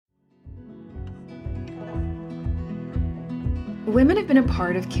Women have been a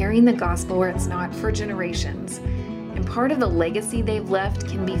part of carrying the gospel where it's not for generations. And part of the legacy they've left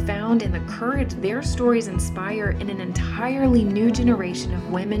can be found in the courage their stories inspire in an entirely new generation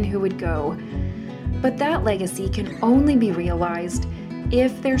of women who would go. But that legacy can only be realized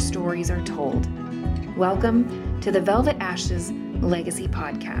if their stories are told. Welcome to the Velvet Ashes Legacy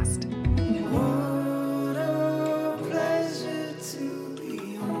Podcast. What a pleasure to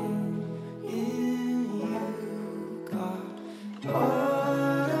be home in you, God.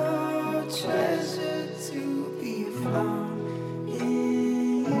 What a treasure to be found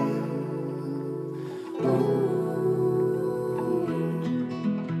in you.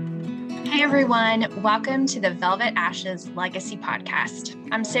 Hi, everyone. Welcome to the Velvet Ashes Legacy Podcast.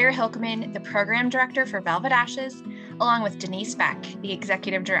 I'm Sarah Hilkeman, the Program Director for Velvet Ashes, along with Denise Beck, the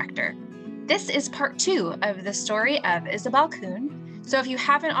Executive Director. This is part 2 of the story of Isobel Kuhn. So if you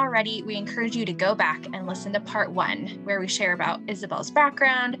haven't already, we encourage you to go back and listen to part 1, where we share about Isobel's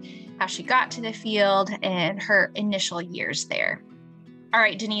background, how she got to the field, and her initial years there. All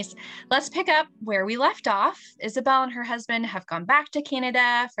right, Denise, let's pick up where we left off. Isobel and her husband have gone back to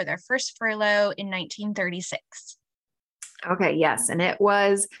Canada for their first furlough in 1936. Okay, yes. And it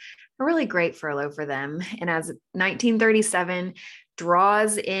was a really great furlough for them. And as 1937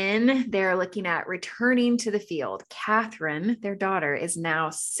 draws in, they're looking at returning to the field. Catherine, their daughter, is now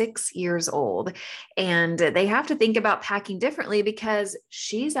 6 years old, and they have to think about packing differently because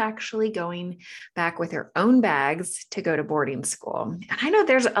she's actually going back with her own bags to go to boarding school. And I know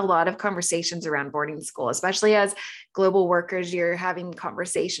there's a lot of conversations around boarding school, especially as global workers. You're having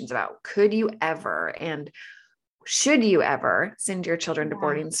conversations about could you ever and should you ever send your children to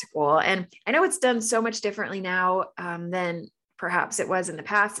boarding school? And I know it's done so much differently now than perhaps it was in the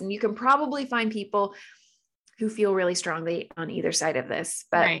past. And you can probably find people who feel really strongly on either side of this.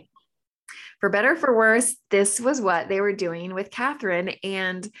 But for better or for worse, this was what they were doing with Catherine.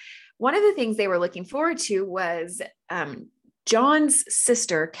 And one of the things they were looking forward to was John's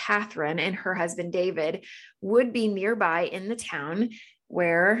sister, Catherine, and her husband, David, would be nearby in the town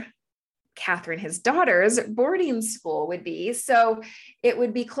where Catherine, his daughter's boarding school would be. So it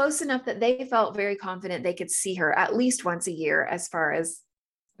would be close enough that they felt very confident they could see her at least once a year as far as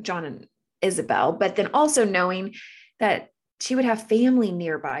John and Isobel, but then also knowing that she would have family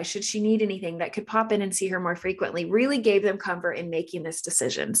nearby should she need anything that could pop in and see her more frequently really gave them comfort in making this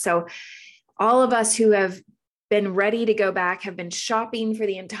decision. So all of us who have been ready to go back, have been shopping for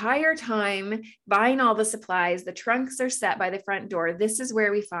the entire time, buying all the supplies. The trunks are set by the front door. This is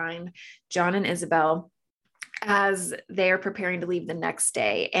where we find John and Isobel as they are preparing to leave the next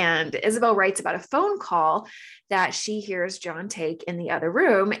day. And Isobel writes about a phone call that she hears John take in the other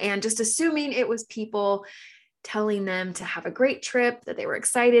room, and just assuming it was people telling them to have a great trip, that they were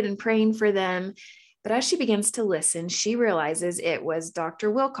excited and praying for them. But as she begins to listen, she realizes it was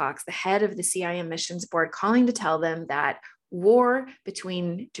Dr. Wilcox, the head of the CIM Missions Board, calling to tell them that war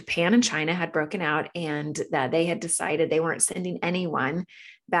between Japan and China had broken out and that they had decided they weren't sending anyone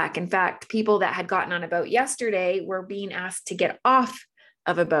back. In fact, people that had gotten on a boat yesterday were being asked to get off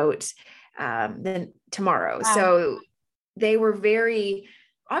of a boat then tomorrow. Wow. So they were very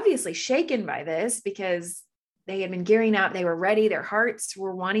obviously shaken by this because they had been gearing up. They were ready. Their hearts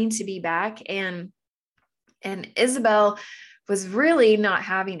were wanting to be back. And Isobel was really not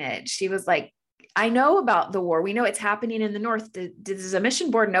having it. She was like, I know about the war. We know it's happening in the North. Does a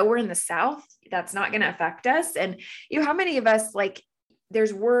mission board know we're in the South? That's not going to affect us. And how many of us, like,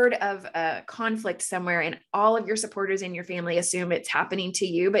 there's word of a conflict somewhere and all of your supporters in your family assume it's happening to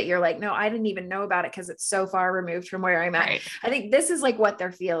you, but you're like, no, I didn't even know about it because it's so far removed from where I'm at. Right. I think this is like what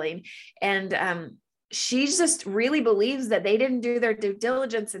they're feeling. And, she just really believes that they didn't do their due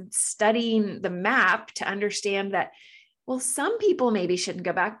diligence in studying the map to understand that, well, some people maybe shouldn't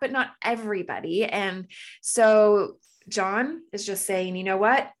go back, but not everybody. And so John is just saying, you know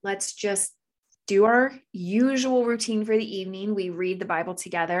what, let's just do our usual routine for the evening. We read the Bible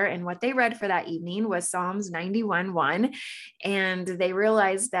together. And what they read for that evening was Psalms 91:1. And they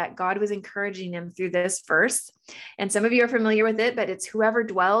realized that God was encouraging them through this verse. And some of you are familiar with it, but it's whoever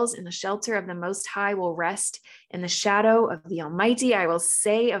dwells in the shelter of the Most High will rest in the shadow of the Almighty. I will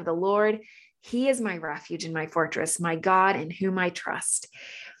say of the Lord, He is my refuge and my fortress, my God in whom I trust.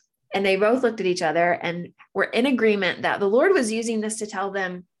 And they both looked at each other and were in agreement that the Lord was using this to tell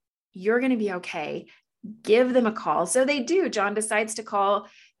them, you're going to be okay. Give them a call. So they do. John decides to call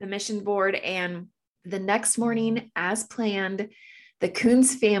the mission board. And the next morning, as planned, the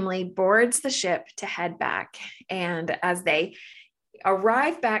Kuhn's family boards the ship to head back. And as they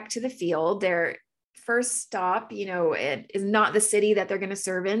arrive back to the field, they're first stop, it is not the city that they're going to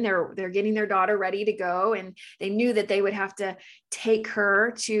serve in. They're getting their daughter ready to go. And they knew that they would have to take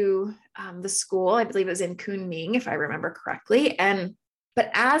her to the school. I believe it was in Kuhn, if I remember correctly. But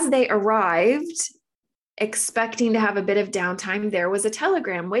as they arrived, expecting to have a bit of downtime, there was a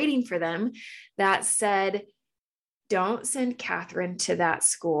telegram waiting for them that said, don't send Catherine to that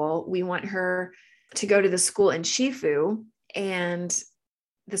school. We want her to go to the school in Shifu, and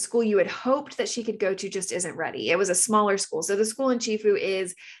the school you had hoped that she could go to just isn't ready. It was a smaller school. So the school in Shifu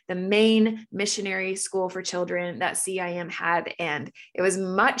is the main missionary school for children that CIM had, and it was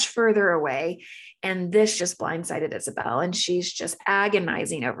much further away. And this just blindsided Isobel, and she's just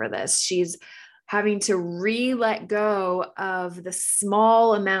agonizing over this. She's having to let go of the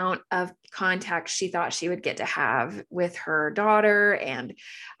small amount of contact she thought she would get to have with her daughter. And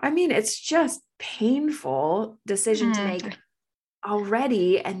I mean, it's just painful decision to make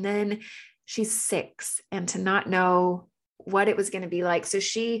already. And then she's 6, and to not know what it was going to be like. So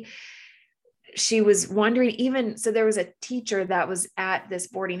she was wondering, so there was a teacher that was at this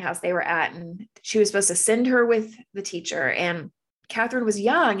boarding house they were at, and she was supposed to send her with the teacher. And Catherine was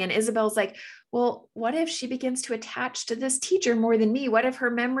young, and Isobel's like, well, what if she begins to attach to this teacher more than me? What if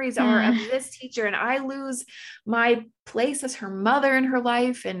her memories are of this teacher and I lose my place as her mother in her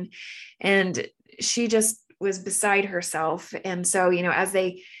life? And she just was beside herself. And so, as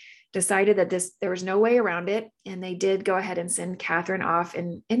they decided that there was no way around it, and they did go ahead and send Catherine off,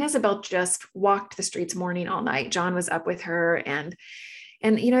 and Isobel just walked the streets mourning all night. John was up with her, and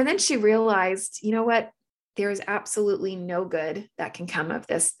then she realized, what? There is absolutely no good that can come of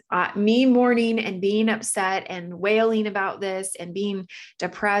this. Me mourning and being upset and wailing about this and being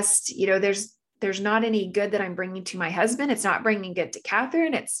depressed, there's not any good that I'm bringing to my husband. It's not bringing good to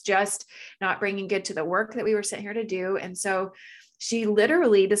Catherine. It's just not bringing good to the work that we were sent here to do. And so she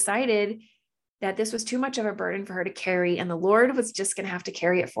literally decided that this was too much of a burden for her to carry, and the Lord was just going to have to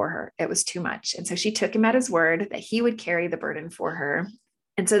carry it for her. It was too much. And so she took him at his word that he would carry the burden for her.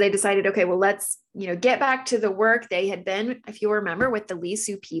 And so they decided, okay, well, let's, get back to the work. They had been, if you remember, with the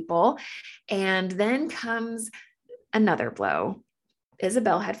Lisu people. And then comes another blow.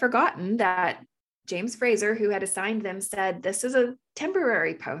 Isobel had forgotten that James Fraser, who had assigned them, said, this is a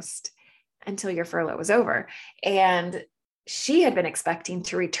temporary post until your furlough was over. And she had been expecting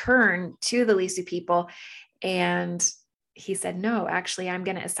to return to the Lisu people. And he said, no, actually, I'm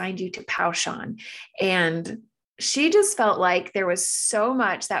going to assign you to Paoshan. And she just felt like there was so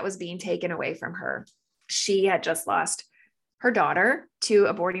much that was being taken away from her. She had just lost her daughter to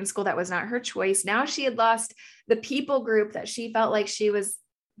a boarding school that was not her choice. Now she had lost the people group that she felt like she was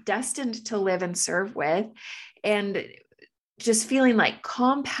destined to live and serve with. And just feeling like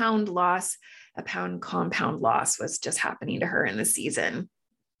compound loss was just happening to her in the season.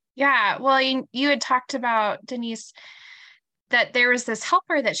 Yeah. Well, you had talked about, Denise, that there was this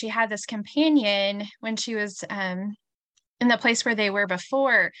helper, that she had this companion when she was in the place where they were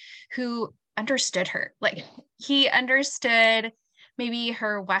before, who understood her. Like, he understood maybe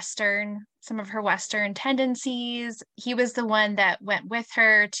some of her Western tendencies. He was the one that went with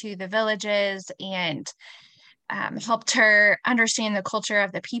her to the villages and helped her understand the culture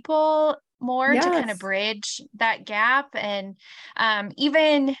of the people more, to kind of bridge that gap. And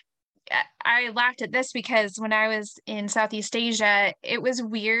even I laughed at this because when I was in Southeast Asia, it was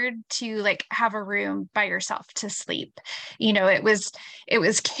weird to have a room by yourself to sleep. It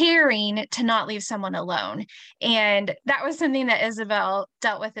was caring to not leave someone alone. And that was something that Isobel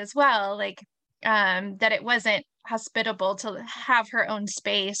dealt with as well. That it wasn't hospitable to have her own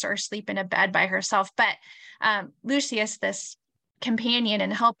space or sleep in a bed by herself. But Lucius, this companion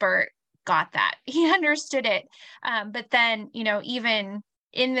and helper, got that. He understood it. But then, even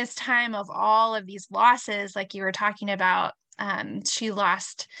in this time of all of these losses, like you were talking about, she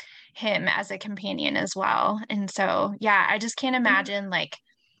lost him as a companion as well. And so, yeah, I just can't imagine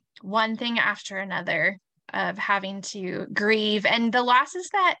one thing after another of having to grieve, and the losses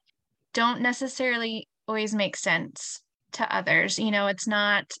that don't necessarily always make sense to others. It's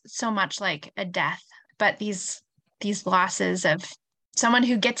not so much like a death, but these losses of someone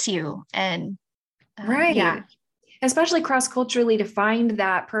who gets you. And right. Yeah. Especially cross-culturally, to find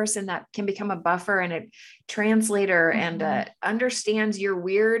that person that can become a buffer and a translator and understands your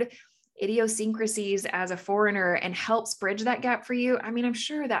weird idiosyncrasies as a foreigner and helps bridge that gap for you. I mean, I'm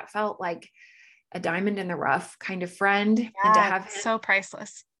sure that felt like a diamond in the rough kind of friend. Yeah, and to have so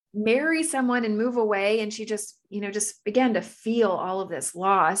priceless. Marry someone and move away. And she just began to feel all of this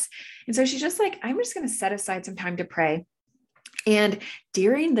loss. And so she's just like, I'm just going to set aside some time to pray. And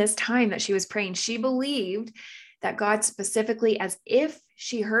during this time that she was praying, she believed that God specifically, as if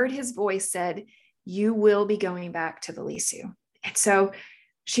she heard his voice, said, you will be going back to the Lisu. And so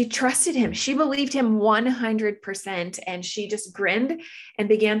she trusted him. She believed him 100%. And she just grinned and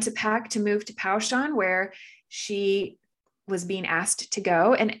began to pack to move to Paushan, where she was being asked to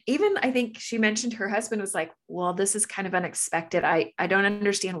go. And even, I think she mentioned her husband was like, well, this is kind of unexpected. I don't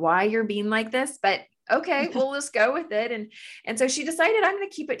understand why you're being like this, but okay, we'll just go with it. And so she decided, I'm going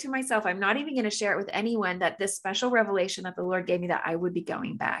to keep it to myself. I'm not even going to share it with anyone, that this special revelation that the Lord gave me, that I would be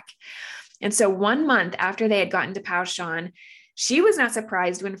going back. And so 1 month after they had gotten to Paushan, she was not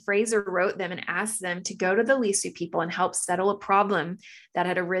surprised when Fraser wrote them and asked them to go to the Lisu people and help settle a problem that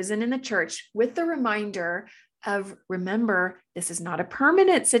had arisen in the church, with the reminder of, remember, this is not a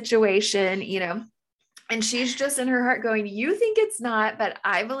permanent situation, and she's just in her heart going, you think it's not, but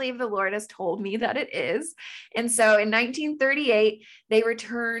I believe the Lord has told me that it is. And so in 1938, they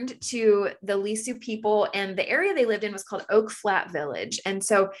returned to the Lisu people, and the area they lived in was called Oak Flat Village. And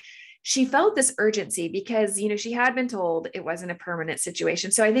so she felt this urgency because, she had been told it wasn't a permanent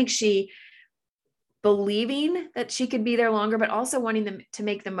situation. So I think she, believing that she could be there longer, but also wanting them to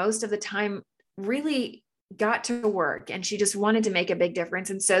make the most of the time, really got to work, and she just wanted to make a big difference.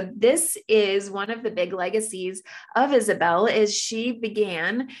 And so this is one of the big legacies of Isobel, is she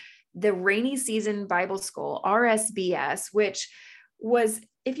began the Rainy Season Bible School, RSBS, which was,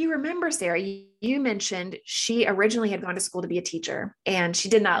 if you remember, Sarah, you mentioned she originally had gone to school to be a teacher, and she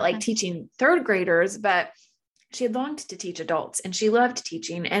did not like teaching third graders, but she had longed to teach adults, and she loved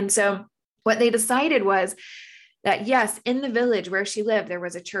teaching. And so what they decided was that, yes, in the village where she lived, there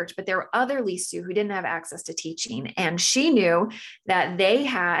was a church, but there were other Lisu who didn't have access to teaching. And she knew that they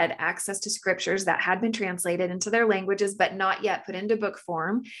had access to scriptures that had been translated into their languages, but not yet put into book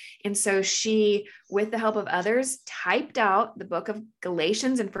form. And so she, with the help of others, typed out the book of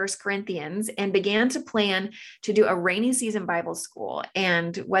Galatians and First Corinthians and began to plan to do a rainy season Bible school.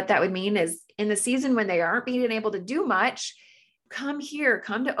 And what that would mean is, in the season when they aren't being able to do much, come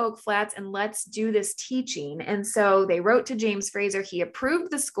to Oak Flats and let's do this teaching. And so they wrote to James Fraser. He approved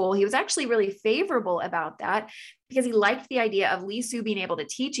the school. He was actually really favorable about that because he liked the idea of Lisu being able to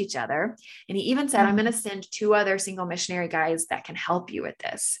teach each other. And he even said, I'm going to send 2 other single missionary guys that can help you with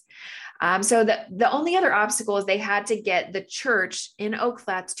this. So the only other obstacle is they had to get the church in Oak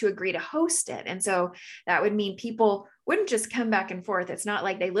Flats to agree to host it. And so that would mean people wouldn't just come back and forth. It's not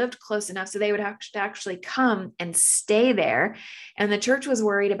like they lived close enough. So they would have to actually come and stay there. And the church was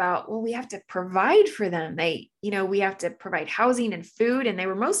worried about, well, we have to provide for them. We have to provide housing and food. And they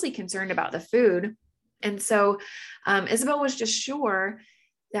were mostly concerned about the food. And so Isobel was just sure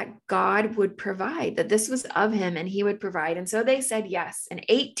that God would provide, that this was of him and he would provide. And so they said yes. And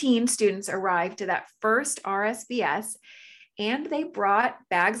 18 students arrived to that first RSBS, and they brought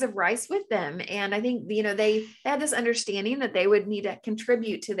bags of rice with them. And I think, they had this understanding that they would need to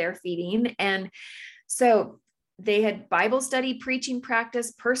contribute to their feeding. And so they had Bible study, preaching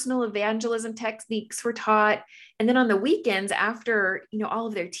practice, personal evangelism techniques were taught. And then on the weekends, after, all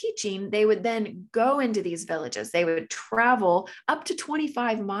of their teaching, they would then go into these villages. They would travel up to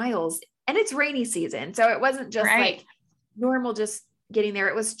 25 miles, and it's rainy season. So it wasn't just like normal, just getting there.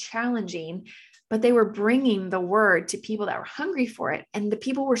 It was challenging, but they were bringing the word to people that were hungry for it. And the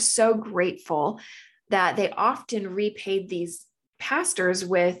people were so grateful that they often repaid these pastors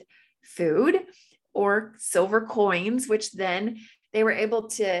with food or silver coins, which then they were able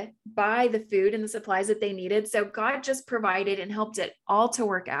to buy the food and the supplies that they needed. So God just provided and helped it all to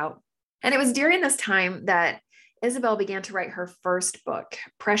work out. And it was during this time that Isobel began to write her first book,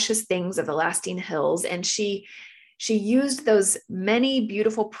 Precious Things of the Lasting Hills. And she used those many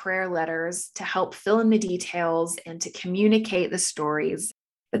beautiful prayer letters to help fill in the details and to communicate the stories.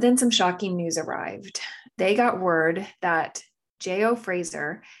 But then some shocking news arrived. They got word that J.O.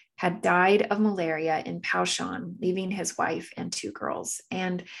 Fraser had died of malaria in Paushan, leaving his wife and 2 girls.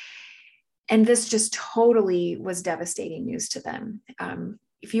 And this just totally was devastating news to them.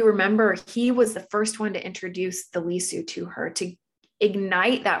 If you remember, he was the first one to introduce the Lisu to her, to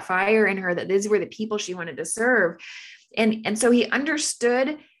ignite that fire in her, that these were the people she wanted to serve. And so he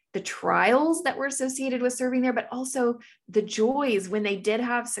understood the trials that were associated with serving there, but also the joys when they did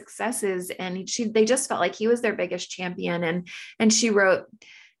have successes. And they just felt like he was their biggest champion. And she wrote,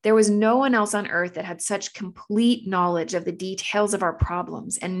 there was no one else on earth that had such complete knowledge of the details of our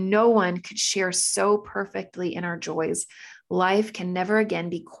problems, and no one could share so perfectly in our joys. Life can never again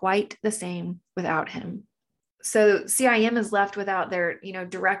be quite the same without him. So CIM is left without their,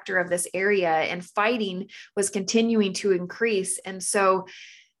 director of this area, and fighting was continuing to increase. And so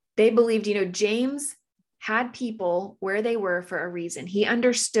they believed, James had people where they were for a reason. He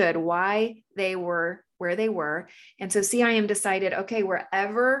understood why they were where they were. And so CIM decided, okay,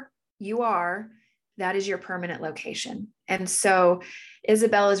 wherever you are, that is your permanent location. And so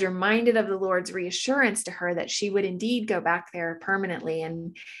Isobel is reminded of the Lord's reassurance to her that she would indeed go back there permanently,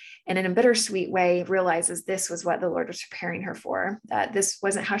 and in a bittersweet way realizes this was what the Lord was preparing her for, that this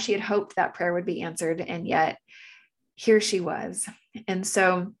wasn't how she had hoped that prayer would be answered. And yet here she was. And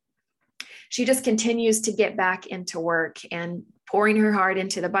so she just continues to get back into work and pouring her heart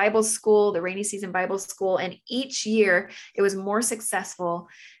into the Bible school, the rainy season Bible school. And each year it was more successful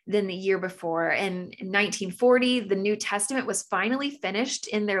than the year before. And in 1940, the New Testament was finally finished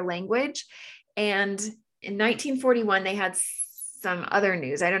in their language. And in 1941, they had some other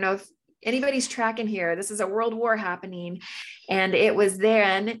news. I don't know if anybody's tracking here. This is a world war happening. And it was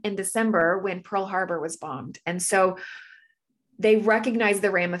then in December when Pearl Harbor was bombed. And so they recognized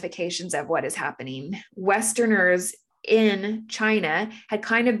the ramifications of what is happening. Westerners in China had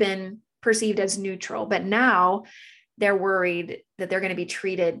kind of been perceived as neutral, but now they're worried that they're going to be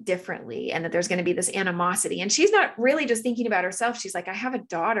treated differently and that there's going to be this animosity. And she's not really just thinking about herself. She's like, I have a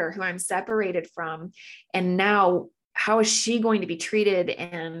daughter who I'm separated from. And now how is she going to be treated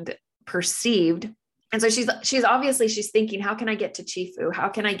and perceived? And so she's obviously thinking, how can I get to Chifu? How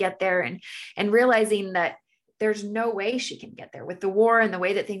can I get there? And realizing that there's no way she can get there with the war and the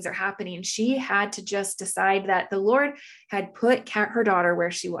way that things are happening. She had to just decide that the Lord had put her daughter where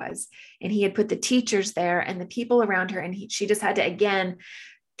she was, and he had put the teachers there and the people around her. And she just had to, again,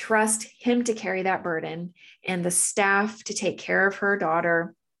 trust him to carry that burden and the staff to take care of her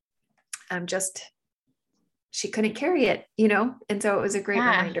daughter. She couldn't carry it, And so it was a great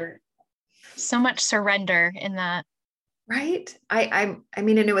reminder. So much surrender in that. Right. I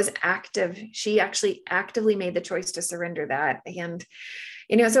mean, and it was active. She actually actively made the choice to surrender that. And,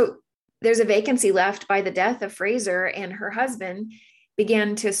 so there's a vacancy left by the death of Fraser, and her husband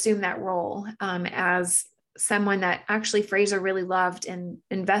began to assume that role as someone that actually Fraser really loved and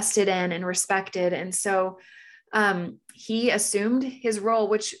invested in and respected. And so he assumed his role,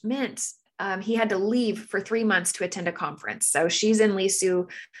 which meant he had to leave for 3 months to attend a conference. So she's in Lisu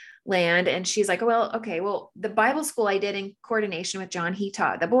land, and she's like, well, the Bible school I did in coordination with John, he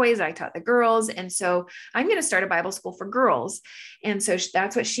taught the boys, I taught the girls. And so I'm going to start a Bible school for girls. And so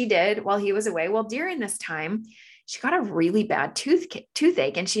that's what she did while he was away. Well, during this time, she got a really bad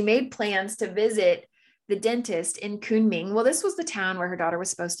toothache, and she made plans to visit the dentist in Kunming. Well, this was the town where her daughter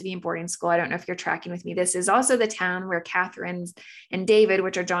was supposed to be in boarding school. I don't know if you're tracking with me. This is also the town where Catherine and David,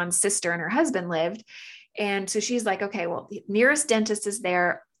 which are John's sister and her husband, lived. And so she's like, okay, well, the nearest dentist is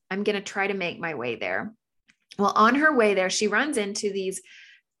there. I'm going to try to make my way there. Well, on her way there, she runs into these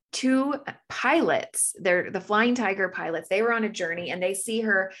two pilots. They're the Flying Tiger pilots. They were on a journey, and they see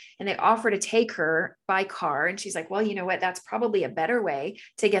her and they offer to take her by car. And she's like, well, you know what? That's probably a better way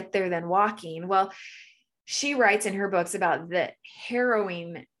to get there than walking. Well, she writes in her books about the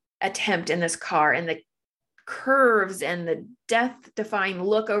harrowing attempt in this car and the curves and the death-defying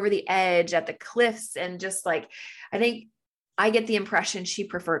look over the edge at the cliffs. And just like, I think I get the impression she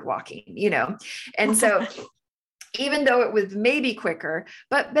preferred walking, And so even though it was maybe quicker,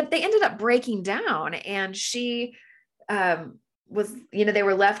 but they ended up breaking down, and she was, they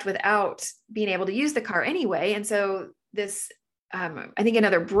were left without being able to use the car anyway. And so this, I think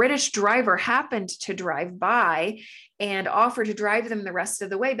another British driver happened to drive by and offered to drive them the rest of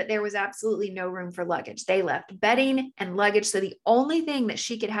the way, but there was absolutely no room for luggage. They left bedding and luggage. So the only thing that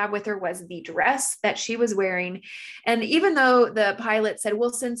she could have with her was the dress that she was wearing. And even though the pilot said,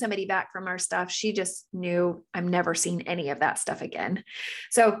 we'll send somebody back from our stuff, she just knew, I'm never seeing any of that stuff again.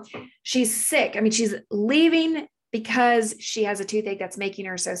 So she's sick. I mean, she's leaving because she has a toothache that's making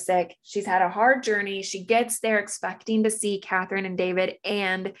her so sick. She's had a hard journey. She gets there expecting to see Catherine and David,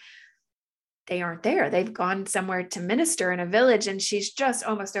 and they aren't there. They've gone somewhere to minister in a village, and she's just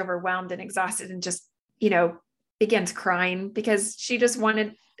almost overwhelmed and exhausted, and just, begins crying because she just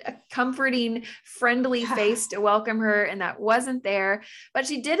wanted a comforting, friendly face to welcome her, and that wasn't there. But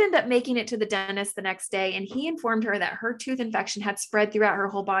she did end up making it to the dentist the next day, and he informed her that her tooth infection had spread throughout her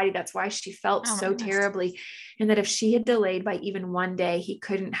whole body. That's why she felt so terribly, and that if she had delayed by even one day, he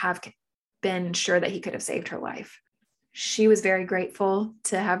couldn't have been sure that he could have saved her life. She was very grateful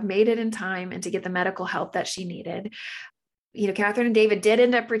to have made it in time and to get the medical help that she needed. Catherine and David did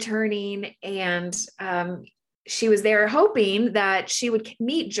end up returning, and she was there hoping that she would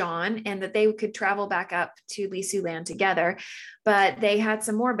meet John and that they could travel back up to Lisu land together. But they had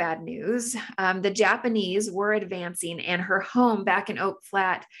some more bad news. The Japanese were advancing, and her home back in Oak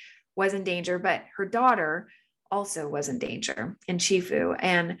Flat was in danger, but her daughter also was in danger in Chifu.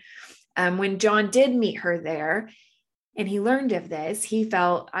 And when John did meet her there, and he learned of this, he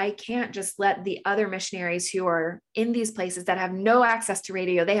felt, I can't just let the other missionaries who are in these places that have no access to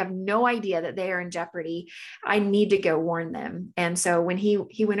radio, they have no idea that they are in jeopardy. I need to go warn them. And so when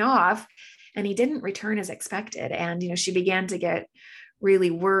he went off, and he didn't return as expected. And, she began to get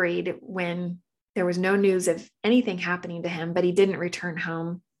really worried when there was no news of anything happening to him, but he didn't return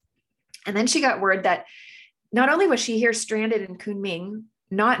home. And then she got word that not only was she here stranded in Kunming,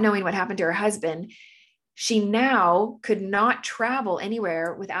 not knowing what happened to her husband, she now could not travel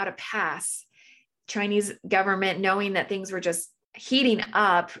anywhere without a pass. Chinese government, knowing that things were just heating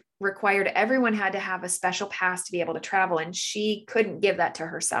up, required everyone had to have a special pass to be able to travel. And she couldn't give that to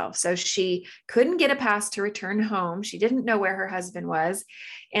herself. So she couldn't get a pass to return home. She didn't know where her husband was.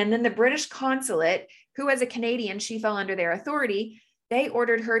 And then the British consulate, who as a Canadian, she fell under their authority, they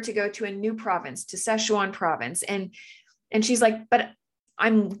ordered her to go to a new province, to Sichuan province. And she's like, but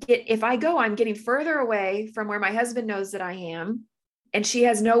if I go, I'm getting further away from where my husband knows that I am. And she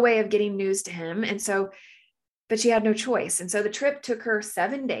has no way of getting news to him. And so, but she had no choice. And so the trip took her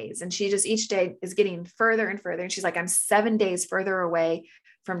 7 days, and she just each day is getting further and further. And she's like, I'm 7 days further away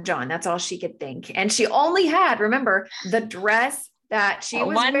from John. That's all she could think. And she only had, remember, the dress that she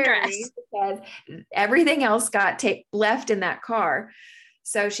was wearing, because everything else got left in that car.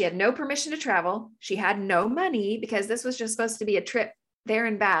 So she had no permission to travel. She had no money, because this was just supposed to be a trip there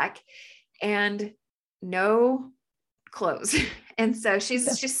and back, and no clothes. And so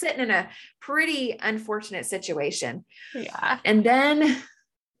she's sitting in a pretty unfortunate situation. Yeah. And then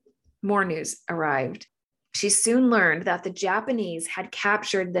more news arrived. She soon learned that the Japanese had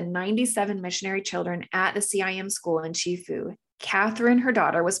captured the 97 missionary children at the CIM school in Chifu. Catherine, her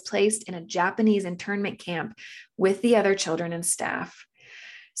daughter, was placed in a Japanese internment camp with the other children and staff.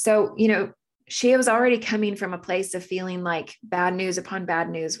 So, she was already coming from a place of feeling like bad news upon bad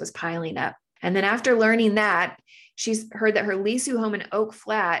news was piling up. And then after learning that, she's heard that her Lisu home in Oak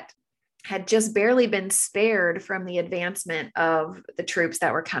Flat had just barely been spared from the advancement of the troops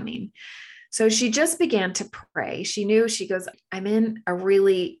that were coming. So she just began to pray. She goes, I'm in a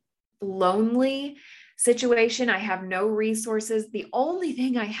really lonely situation. I have no resources. The only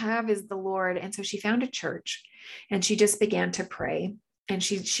thing I have is the Lord. And so she found a church, and she just began to pray. And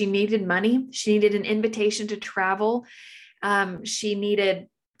she needed money. She needed an invitation to travel. She needed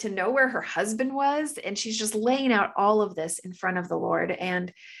to know where her husband was. And she's just laying out all of this in front of the Lord.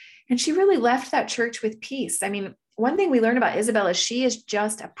 And she really left that church with peace. I mean, one thing we learned about Isobel is she is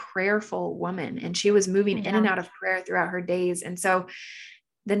just a prayerful woman, and she was moving in and out of prayer throughout her days. And so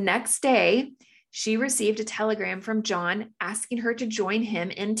the next day, she received a telegram from John asking her to join him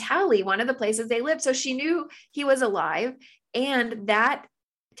in Tally, one of the places they lived. So she knew he was alive, and that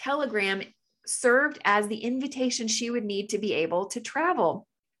telegram served as the invitation she would need to be able to travel.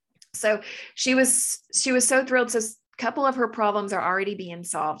 So she was so thrilled. So a couple of her problems are already being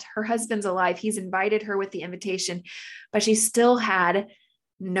solved. Her husband's alive. He's invited her with the invitation, but she still had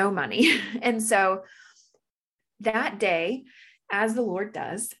no money. And so that day, as the Lord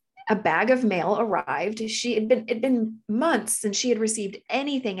does, a bag of mail arrived. It'd been months since she had received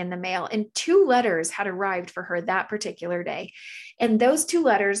anything in the mail, and 2 letters had arrived for her that particular day. And those 2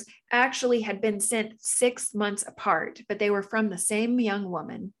 letters actually had been sent 6 months apart, but they were from the same young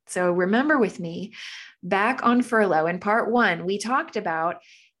woman. So remember with me, back on furlough in part 1, we talked about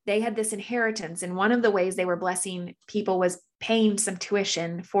they had this inheritance, and one of the ways they were blessing people was paying some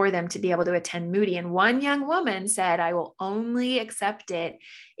tuition for them to be able to attend Moody. And one young woman said, I will only accept it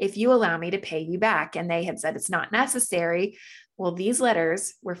if you allow me to pay you back. And they had said, it's not necessary. Well, these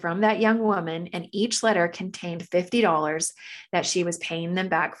letters were from that young woman, and each letter contained $50 that she was paying them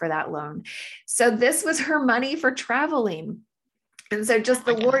back for that loan. So this was her money for traveling. And so just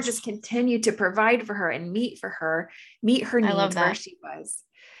the Lord just continued to provide for her and meet her needs where she was.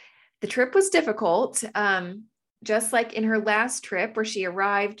 The trip was difficult. Just like in her last trip where she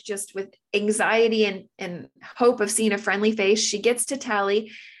arrived just with anxiety and hope of seeing a friendly face, she gets to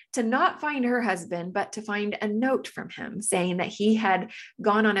Tally to not find her husband, but to find a note from him saying that he had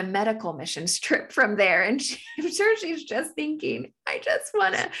gone on a medical missions trip from there. And I'm sure she's just thinking, I just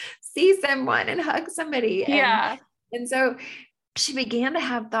want to see someone and hug somebody. Yeah. And so she began to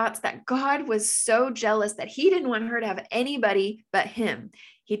have thoughts that God was so jealous that he didn't want her to have anybody but him.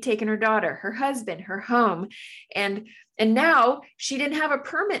 He'd taken her daughter, her husband, her home. And now she didn't have a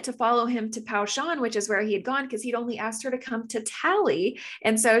permit to follow him to Paoshan, which is where he had gone, because he'd only asked her to come to Tally.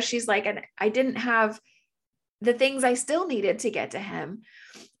 And so she's like, and I didn't have the things I still needed to get to him.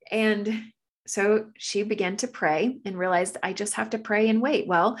 And so she began to pray and realized, I just have to pray and wait.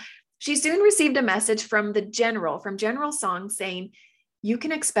 Well, she soon received a message from General Song saying, you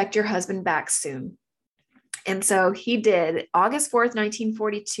can expect your husband back soon. And so he did. August 4th,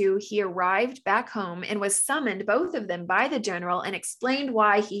 1942, he arrived back home and was summoned, both of them, by the general, and explained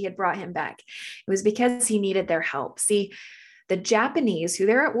why he had brought him back. It was because he needed their help. See, the Japanese, who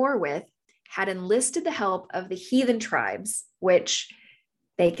they're at war with, had enlisted the help of the heathen tribes, which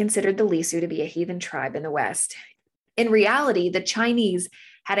they considered the Lisu to be a heathen tribe in the West. In reality, the Chinese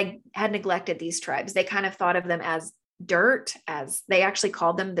had neglected these tribes. They kind of thought of them as dirt, as they actually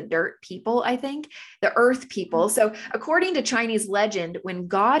called them the dirt people, I think, the earth people. So according to Chinese legend, when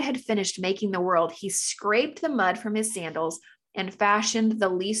God had finished making the world, he scraped the mud from his sandals and fashioned the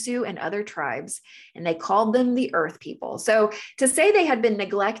Lisu and other tribes, and they called them the earth people. So to say they had been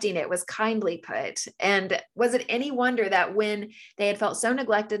neglecting it was kindly put. And was it any wonder that when they had felt so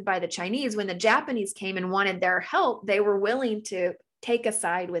neglected by the Chinese, when the Japanese came and wanted their help, they were willing to take a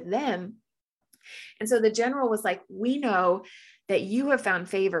side with them? And so the general was like, we know that you have found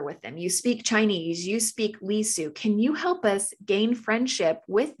favor with them. You speak Chinese, you speak Lisu. Can you help us gain friendship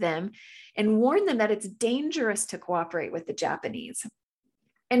with them and warn them that it's dangerous to cooperate with the Japanese?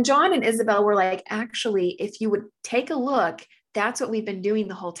 And John and Isobel were like, actually, if you would take a look, that's what we've been doing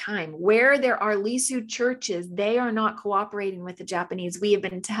the whole time. Where there are Lisu churches, they are not cooperating with the Japanese. We have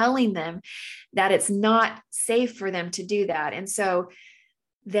been telling them that it's not safe for them to do that. And so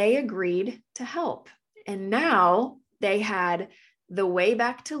they agreed to help. And now they had the way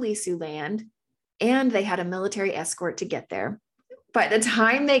back to Lisu land, and they had a military escort to get there. By the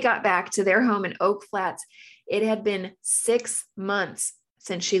time they got back to their home in Oak Flats, it had been 6 months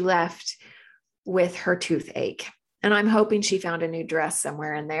since she left with her toothache. And I'm hoping she found a new dress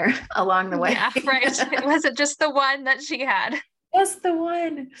somewhere in there along the way. Yeah, right. It wasn't just the one that she had. Just the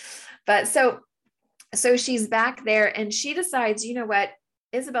one. But so she's back there, and she decides, you know what?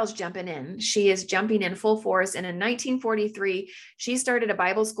 Isobel's jumping in. She is jumping in full force. And in 1943, she started a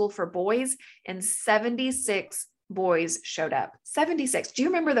Bible school for boys, and 76 boys showed up. 76. Do you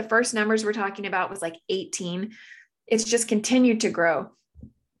remember the first numbers we're talking about was like 18? It's just continued to grow.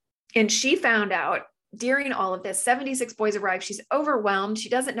 And she found out during all of this, 76 boys arrived. She's overwhelmed. She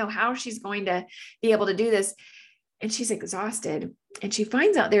doesn't know how she's going to be able to do this. And she's exhausted. And she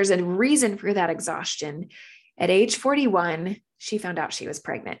finds out there's a reason for that exhaustion. At age 41, she found out she was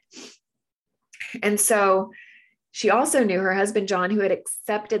pregnant. And so she also knew her husband, John, who had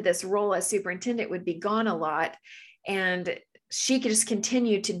accepted this role as superintendent, would be gone a lot. And she could just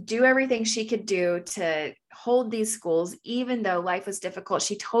continue to do everything she could do to hold these schools, even though life was difficult.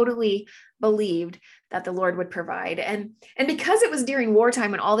 She totally believed that the Lord would provide. And because it was during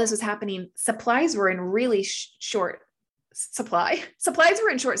wartime when all this was happening, supplies were in really short supply. Supplies were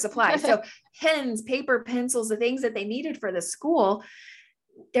in short supply. So pens, paper, pencils, the things that they needed for the school,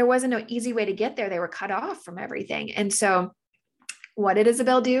 there wasn't no easy way to get there. They were cut off from everything. And so what did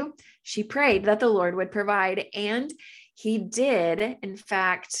Isobel do? She prayed that the Lord would provide, and he did. In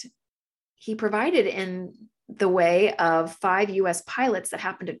fact, he provided in the way of 5 US pilots that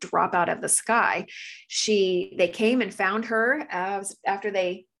happened to drop out of the sky. They came and found her after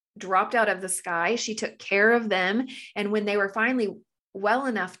they dropped out of the sky. She took care of them. And when they were finally well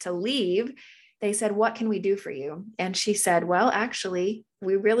enough to leave, they said, "What can we do for you?" And she said, "Well, actually,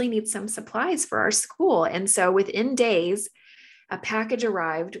 we really need some supplies for our school." And so within days, a package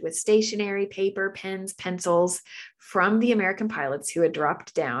arrived with stationery, paper, pens, pencils from the American pilots who had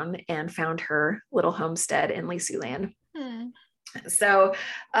dropped down and found her little homestead in Lisuland. So,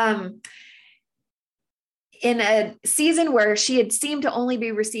 in a season where she had seemed to only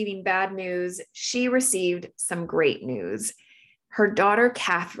be receiving bad news, she received some great news. Her daughter,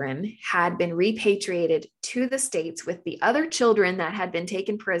 Catherine, had been repatriated to the States with the other children that had been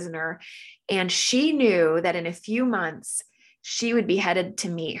taken prisoner. And she knew that in a few months, she would be headed to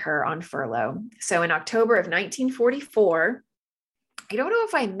meet her on furlough. So in October of 1944, I don't know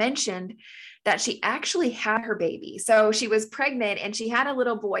if I mentioned that she actually had her baby. So she was pregnant and she had a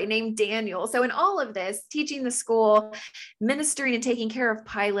little boy named Daniel. So in all of this, teaching the school, ministering and taking care of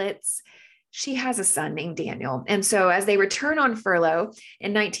pilots, she has a son named Daniel. And so as they return on furlough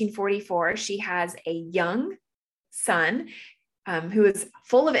in 1944, she has a young son who is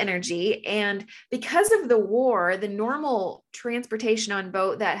full of energy. And because of the war, the normal transportation on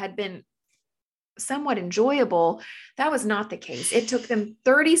boat that had been somewhat enjoyable, that was not the case. It took them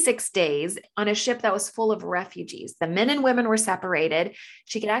 36 days on a ship that was full of refugees. The men and women were separated.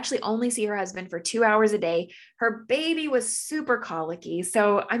 She could actually only see her husband for 2 hours a day. Her baby was super colicky.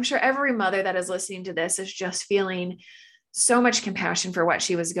 So I'm sure every mother that is listening to this is just feeling so much compassion for what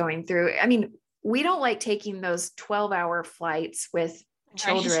she was going through. I mean, we don't like taking those 12-hour flights with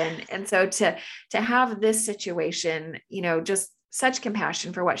children. Right. And so to have this situation, just such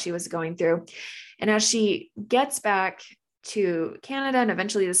compassion for what she was going through. And as she gets back to Canada and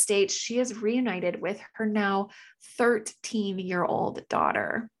eventually the States, she is reunited with her now 13-year-old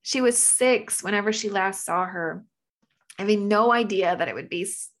daughter. She was 6 whenever she last saw her, having no idea that it would be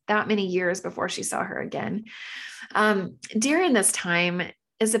that many years before she saw her again. During this time,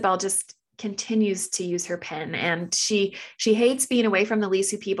 Isobel just continues to use her pen, and she hates being away from the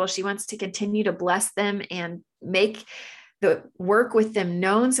Lisu people. She wants to continue to bless them and make the work with them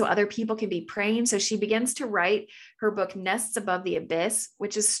known so other people can be praying. So she begins to write her book, Nests Above the Abyss,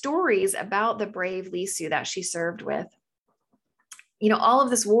 which is stories about the brave Lisu that she served with. All of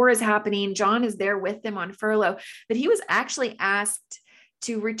this war is happening. John is there with them on furlough, but he was actually asked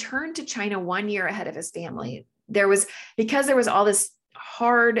to return to China 1 year ahead of his family. Because there was all this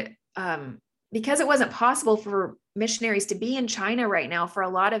hard, because it wasn't possible for missionaries to be in China right now for a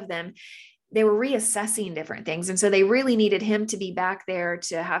lot of them, they were reassessing different things. And so they really needed him to be back there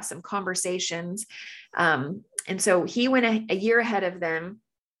to have some conversations. And so he went a year ahead of them.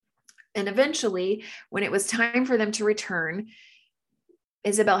 And eventually, when it was time for them to return,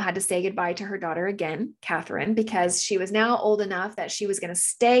 Isobel had to say goodbye to her daughter again, Catherine, because she was now old enough that she was going to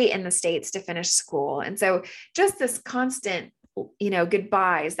stay in the States to finish school. And so just this constant,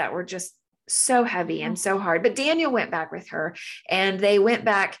 goodbyes that were just so heavy and so hard. But Daniel went back with her, and they went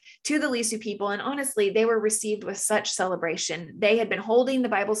back to the Lisu people. And honestly, they were received with such celebration. They had been holding the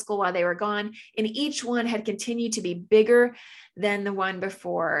Bible school while they were gone, and each one had continued to be bigger than the one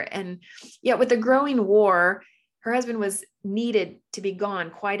before. And yet with the growing war, her husband was needed to be gone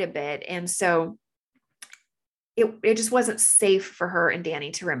quite a bit. And so it just wasn't safe for her and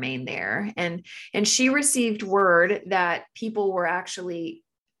Danny to remain there. And she received word that people were actually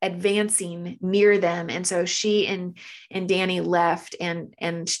advancing near them. And so she and Danny left, and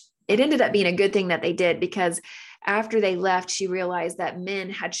it ended up being a good thing that they did, because after they left, she realized that men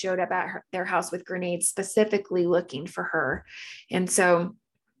had showed up at their house with grenades specifically looking for her. And so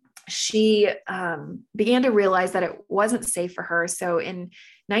she began to realize that it wasn't safe for her. So in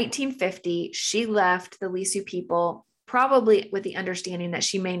 1950, she left the Lisu people, probably with the understanding that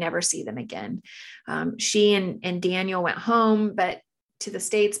she may never see them again. She and Daniel went home, to the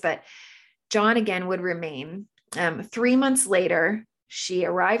States, but John again would remain. 3 months later, she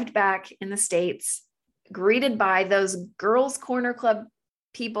arrived back in the States, greeted by those Girls Corner Club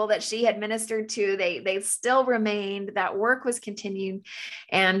people that she had ministered to. They still remained. That work was continuing.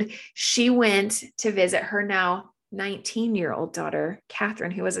 And she went to visit her now 19-year-old daughter,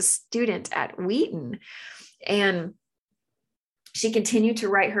 Catherine, who was a student at Wheaton. And she continued to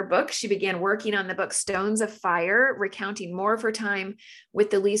write her book. She began working on the book Stones of Fire, recounting more of her time with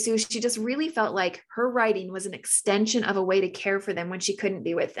the Lisu. She just really felt like her writing was an extension of a way to care for them when she couldn't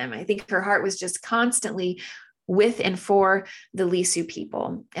be with them. I think her heart was just constantly with and for the Lisu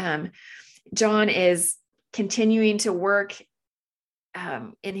people. John is continuing to work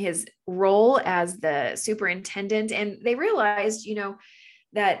in his role as the superintendent. And they realized,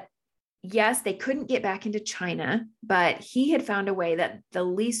 that yes, they couldn't get back into China, but he had found a way that the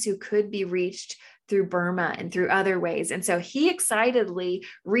Lisu could be reached through Burma and through other ways. And so he excitedly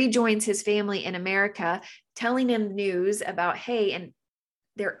rejoins his family in America, telling them news about, hey, and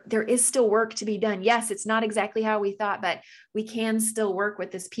there is still work to be done. Yes, it's not exactly how we thought, but we can still work with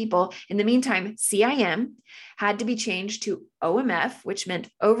this people. In the meantime, CIM had to be changed to OMF, which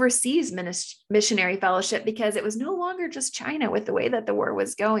meant Overseas Missionary Fellowship, because it was no longer just China with the way that the war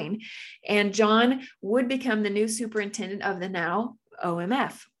was going. And John would become the new superintendent of the now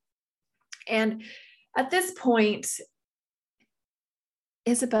OMF. And at this point,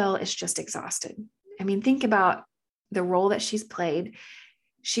 Isobel is just exhausted. I mean, think about the role that she's played.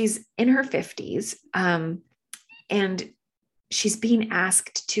 She's in her 50s, and she's being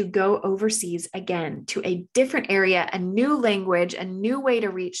asked to go overseas again to a different area, a new language, a new way to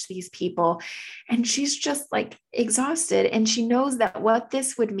reach these people. And she's just like exhausted. And she knows that what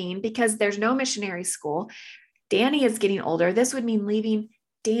this would mean, because there's no missionary school, Danny is getting older. This would mean leaving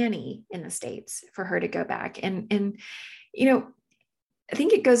Danny in the States for her to go back. And I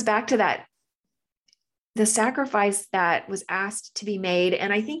think it goes back to that, the sacrifice that was asked to be made.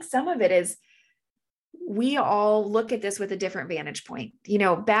 And I think some of it is, we all look at this with a different vantage point.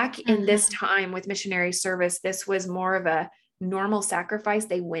 Back in this time with missionary service, this was more of a normal sacrifice.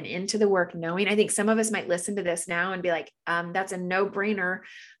 They went into the work knowing. I think some of us might listen to this now and be like, that's a no-brainer.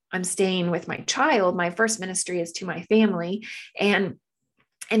 I'm staying with my child. My first ministry is to my family. And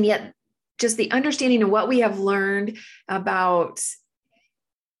yet just the understanding of what we have learned about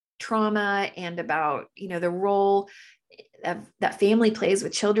trauma and about, the role that family plays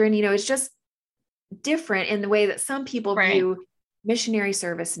with children, it's just different in the way that some people view missionary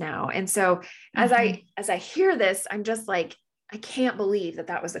service now. And so as I hear this, I'm just like, I can't believe that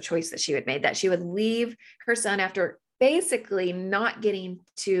that was the choice that she had made, that she would leave her son after basically not getting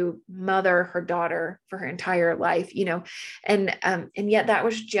to mother her daughter for her entire life, and yet that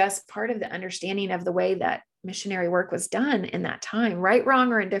was just part of the understanding of the way that missionary work was done in that time, right,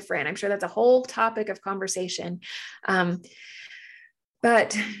 wrong, or indifferent. I'm sure that's a whole topic of conversation.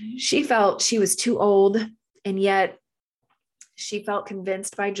 But she felt she was too old, and yet she felt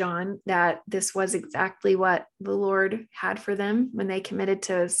convinced by John that this was exactly what the Lord had for them when they committed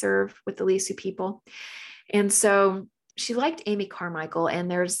to serve with the Lisu people. And so she liked Amy Carmichael. And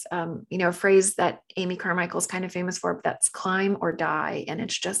there's, a phrase that Amy Carmichael is kind of famous for, that's climb or die. And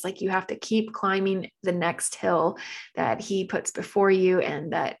it's just like, you have to keep climbing the next hill that he puts before you,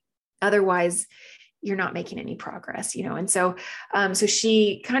 and that otherwise you're not making any progress, And so, so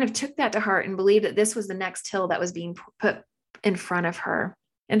she kind of took that to heart and believed that this was the next hill that was being put in front of her.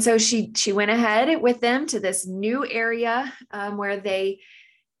 And so she went ahead with them to this new area where they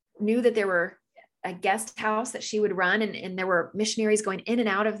knew that there were a guest house that she would run, and there were missionaries going in and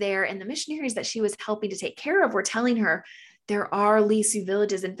out of there. And the missionaries that she was helping to take care of were telling her there are Lisu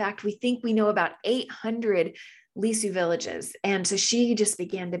villages. In fact, we think we know about 800 Lisu villages. And so she just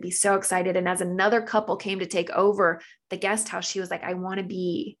began to be so excited. And as another couple came to take over the guest house, she was like, I want to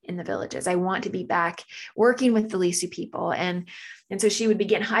be in the villages. I want to be back working with the Lisu people. And so she would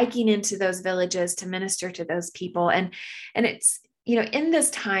begin hiking into those villages to minister to those people. And it's, in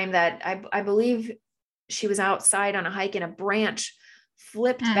this time that I believe she was outside on a hike, and a branch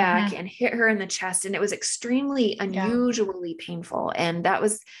flipped back and hit her in the chest. And it was extremely unusually painful. And that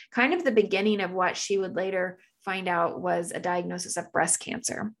was kind of the beginning of what she would later find out was a diagnosis of breast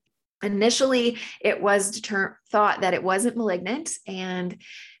cancer. Initially, it was thought that it wasn't malignant, and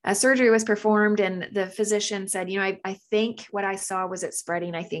a surgery was performed, and the physician said, I think what I saw was it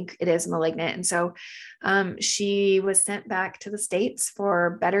spreading. I think it is malignant. And so she was sent back to the States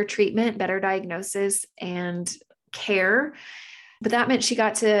for better treatment, better diagnosis, and care. But that meant she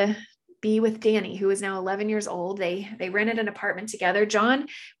got to be with Danny, who is now 11 years old. They rented an apartment together. John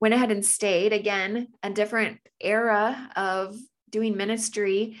went ahead and stayed, again, a different era of doing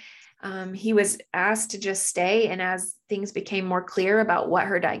ministry. He was asked to just stay. And as things became more clear about what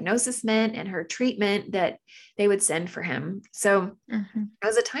her diagnosis meant and her treatment, that they would send for him. So it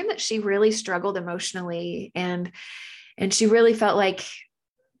was a time that she really struggled emotionally. And she really felt like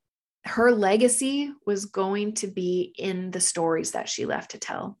her legacy was going to be in the stories that she left to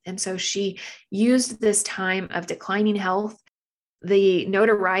tell. And so she used this time of declining health. The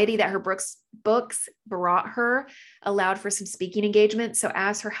notoriety that her books brought her allowed for some speaking engagements. So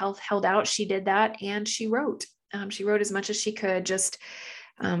as her health held out, she did that, and she wrote. She wrote as much as she could. Just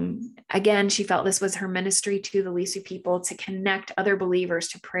again, she felt this was her ministry to the Lisu people, to connect other believers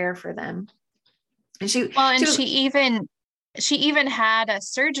to prayer for them. And she even had a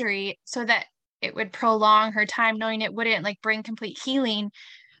surgery so that it would prolong her time, knowing it wouldn't bring complete healing,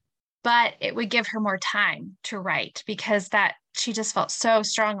 but it would give her more time to write, because that she just felt so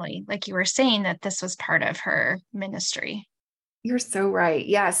strongly, like you were saying, that this was part of her ministry. You're so right.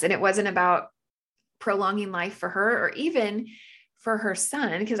 Yes. And it wasn't about prolonging life for her or even for her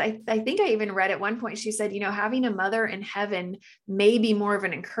son, because I think I even read at one point, she said, having a mother in heaven may be more of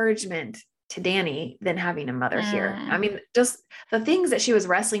an encouragement to Danny than having a mother here. I mean, just the things that she was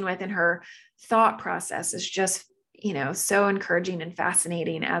wrestling with in her thought process is just, so encouraging and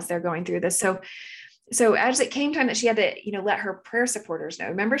fascinating as they're going through this. So as it came time that she had to, let her prayer supporters know,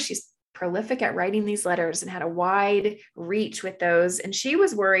 remember, she's prolific at writing these letters and had a wide reach with those. And she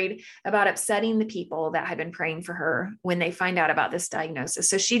was worried about upsetting the people that had been praying for her when they find out about this diagnosis.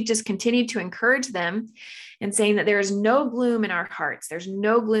 So she just continued to encourage them and saying that there is no gloom in our hearts. There's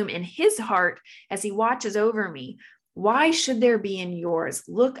no gloom in his heart as he watches over me. Why should there be in yours?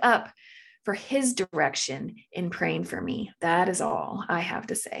 Look up for his direction in praying for me. That is all I have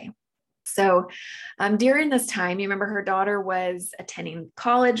to say. So during this time, you remember her daughter was attending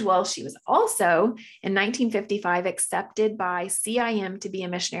college. Well, she was also in 1955 accepted by CIM to be a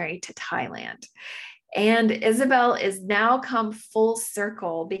missionary to Thailand. And Isobel is now come full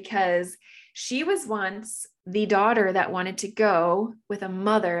circle, because she was once the daughter that wanted to go with a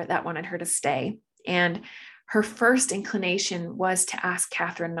mother that wanted her to stay. And her first inclination was to ask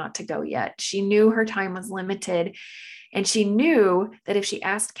Catherine not to go yet. She knew her time was limited. And she knew that if she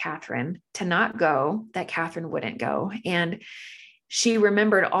asked Catherine to not go, that Catherine wouldn't go. And she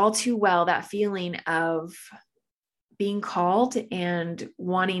remembered all too well that feeling of being called and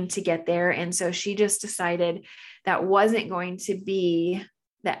wanting to get there. And so she just decided that wasn't going to be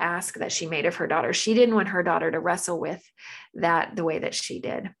the ask that she made of her daughter. She didn't want her daughter to wrestle with that the way that she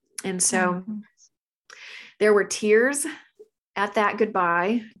did. And so there were tears at that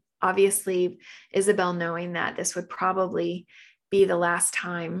goodbye. Obviously, Isobel knowing that this would probably be the last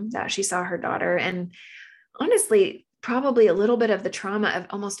time that she saw her daughter. And honestly, probably a little bit of the trauma of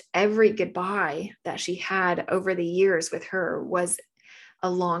almost every goodbye that she had over the years with her was a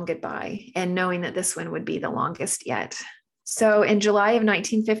long goodbye, and knowing that this one would be the longest yet. So in July of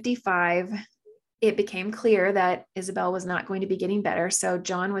 1955, it became clear that Isobel was not going to be getting better. So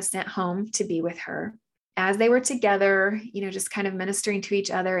John was sent home to be with her. As they were together, just kind of ministering to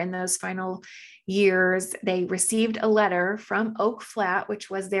each other in those final years, they received a letter from Oak Flat, which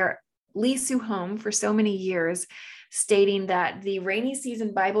was their Lisu home for so many years, stating that the rainy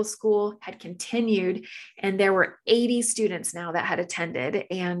season Bible school had continued and there were 80 students now that had attended,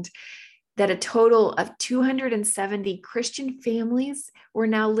 and that a total of 270 Christian families were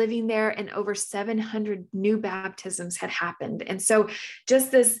now living there, and over 700 new baptisms had happened. And so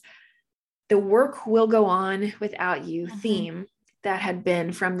just this, the work will go on without you theme that had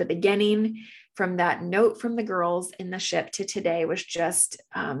been from the beginning, from that note from the girls in the ship to today, was just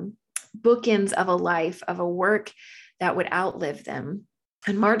bookends of a life, of a work that would outlive them.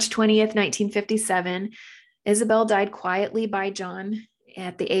 On March 20th, 1957, Isobel died quietly by John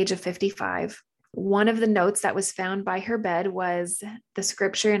at the age of 55. One of the notes that was found by her bed was the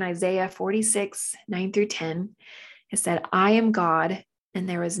scripture in Isaiah 46, 9-10. It said, "I am God, and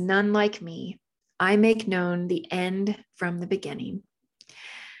there is none like me. I make known the end from the beginning."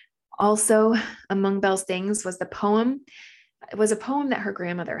 Also, among Belle's things was the poem. It was a poem that her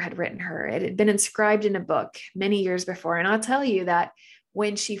grandmother had written her. It had been inscribed in a book many years before. And I'll tell you that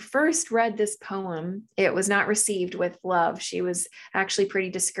when she first read this poem, it was not received with love. She was actually pretty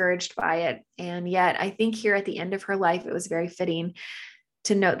discouraged by it. And yet, I think here at the end of her life, it was very fitting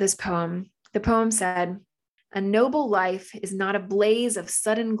to note this poem. The poem said, "A noble life is not a blaze of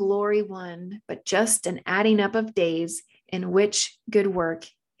sudden glory won, but just an adding up of days in which good work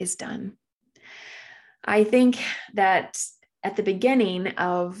is done." I think that at the beginning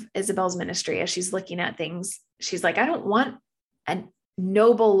of Isobel's ministry, as she's looking at things, she's like, I don't want a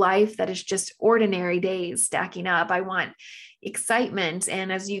noble life that is just ordinary days stacking up. I want excitement.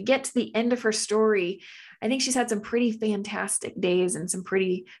 And as you get to the end of her story, I think she's had some pretty fantastic days and some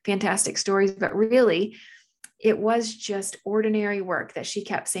pretty fantastic stories, but really it was just ordinary work that she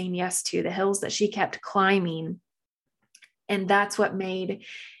kept saying yes to, the hills that she kept climbing. And that's what made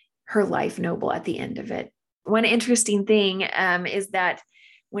her life noble at the end of it. One interesting thing is that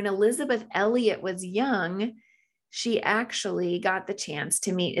when Elizabeth Elliot was young, she actually got the chance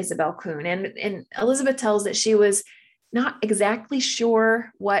to meet Isobel Kuhn. And Elizabeth tells that she was not exactly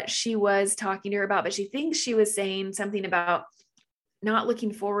sure what she was talking to her about, but she thinks she was saying something about not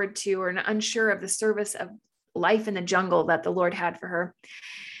looking forward to or unsure of the service of life in the jungle that the Lord had for her.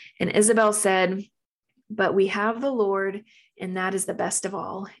 And Isobel said, "But we have the Lord, and that is the best of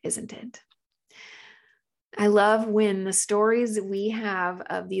all, isn't it?" I love when the stories we have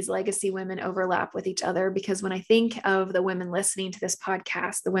of these legacy women overlap with each other, because when I think of the women listening to this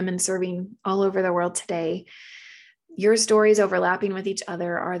podcast, the women serving all over the world today, your stories overlapping with each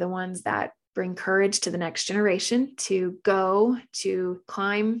other are the ones that bring courage to the next generation to go, to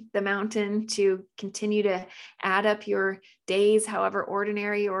climb the mountain, to continue to add up your days, however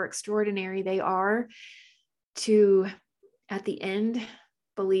ordinary or extraordinary they are, to, at the end,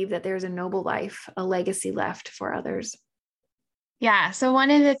 believe that there's a noble life, a legacy left for others. Yeah. So one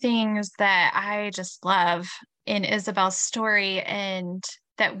of the things that I just love in Isobel's story, and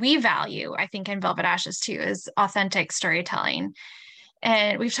that we value, I think, in Velvet Ashes too, is authentic storytelling.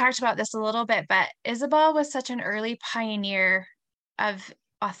 And we've talked about this a little bit, but Isobel was such an early pioneer of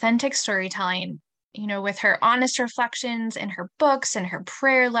authentic storytelling, with her honest reflections in her books and her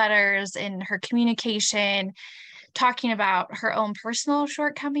prayer letters and her communication, talking about her own personal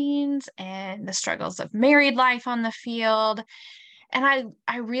shortcomings and the struggles of married life on the field. And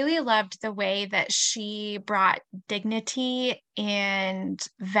I really loved the way that she brought dignity and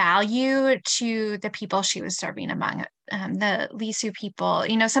value to the people she was serving among, the Lisu people.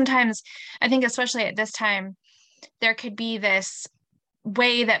 Sometimes I think, especially at this time, there could be this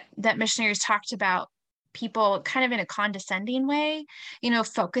way that missionaries talked about people kind of in a condescending way,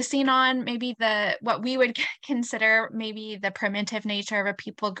 focusing on maybe what we would consider maybe the primitive nature of a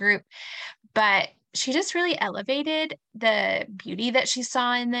people group. But she just really elevated the beauty that she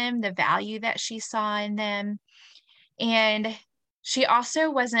saw in them, the value that she saw in them. And she also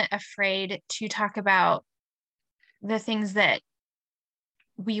wasn't afraid to talk about the things that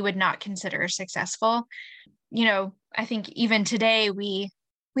we would not consider successful. I think even today we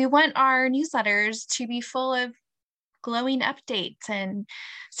we want our newsletters to be full of glowing updates and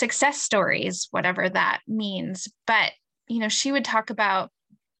success stories, whatever that means. But, she would talk about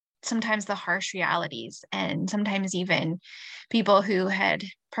sometimes the harsh realities, and sometimes even people who had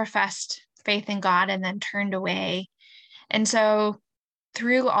professed faith in God and then turned away. And so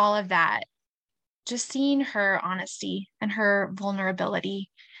through all of that, just seeing her honesty and her vulnerability,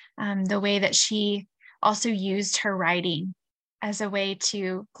 the way that she also used her writing as a way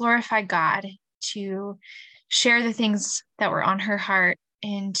to glorify God, to share the things that were on her heart,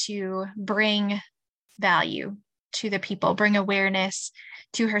 and to bring value to the people, bring awareness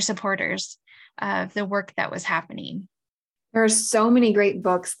to her supporters of the work that was happening. There are so many great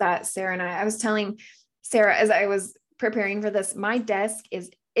books that I was telling Sarah as I was preparing for this, my desk is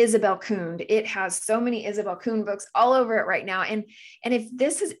Isobel Kuhn. It has so many Isobel Kuhn books all over it right now. And if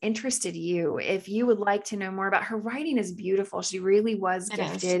this has interested you, if you would like to know more about her writing is beautiful. She really was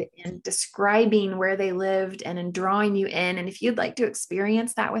gifted in describing where they lived and in drawing you in. And if you'd like to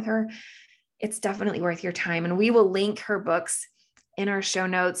experience that with her, it's definitely worth your time. And we will link her books in our show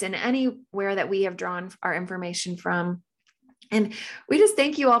notes and anywhere that we have drawn our information from. And we just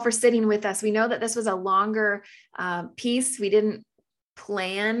thank you all for sitting with us. We know that this was a longer piece. We didn't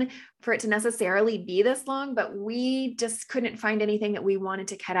plan for it to necessarily be this long, but we just couldn't find anything that we wanted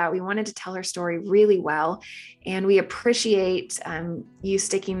to cut out. We wanted to tell her story really well. And we appreciate you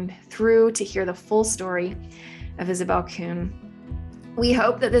sticking through to hear the full story of Isobel Kuhn. We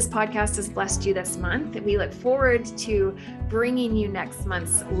hope that this podcast has blessed you this month. We look forward to bringing you next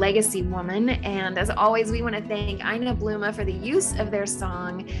month's Legacy Woman. And as always, we want to thank Ina Bluma for the use of their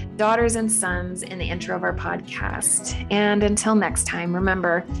song, Daughters and Sons, in the intro of our podcast. And until next time,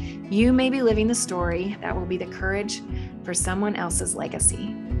 remember, you may be living the story that will be the courage for someone else's legacy.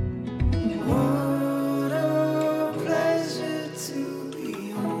 Whoa.